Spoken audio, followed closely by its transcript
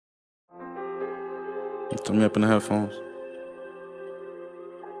Turn me up in the headphones.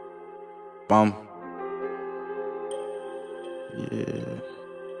 Bum. Yeah.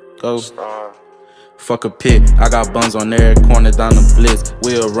 Go. Fuck a pit, I got buns on every corner down the blitz.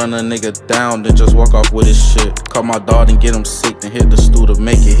 We'll run a nigga down, then just walk off with his shit. Call my dog and get him sick, then hit the stool to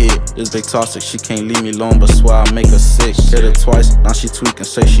make it hit. This big toxic, she can't leave me alone, but swear I make her sick. Hit her twice, now she tweaking,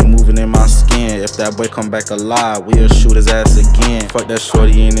 say she moving in my skin. If that boy come back alive, we'll shoot his ass again. Fuck that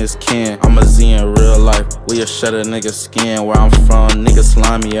shorty in his kin, I'm a Z in real life. We'll shed a nigga skin. Where I'm from, nigga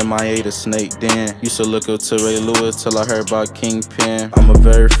slimy, MIA the snake den. Used to look up to Ray Lewis till I heard about Kingpin. I'm a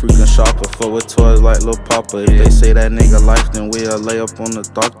very freaking shopper, fuck with toys like Lil Papa. If they say that nigga life, then we'll lay up on the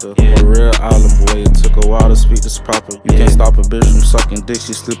doctor. A real island boy, it took a while to speak this proper. You can't stop a bitch from sucking dick,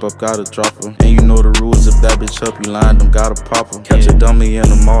 she sleep up, gotta drop her. And you know the rules, if that bitch up, you lying, them gotta pop her. Catch a dummy in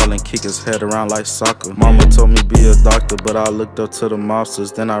the mall and kick his head around like soccer. Mama told me be a doctor, but I looked up to the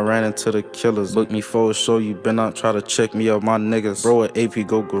mobsters, then I ran into the killers. Booked me for a show, you been up, try to check me up, my niggas. Bro at AP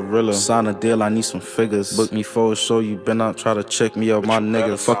go gorilla, sign a deal, I need some figures. Booked me for a show, you been up, try to check me up, my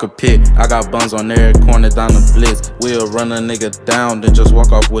niggas. Fuck a pit, I got buns on every corner down the blitz. We'll run a nigga down, then just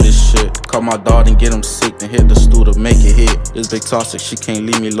walk off with his shit. Call my dog and get him sick, then hit the stool to make it hit. This big toxic, she can't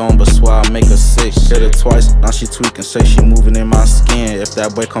leave me alone, but swear I make her sick. Hit her twice, now she tweaking, say she moving in my skin. If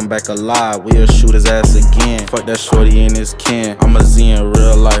that boy come back alive, we'll shoot his ass again. Fuck that shorty in his kin, I'm a Z in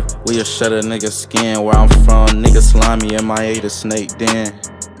real life. We'll shed a nigga skin. Where I'm from, nigga slimy, MIA the snake den.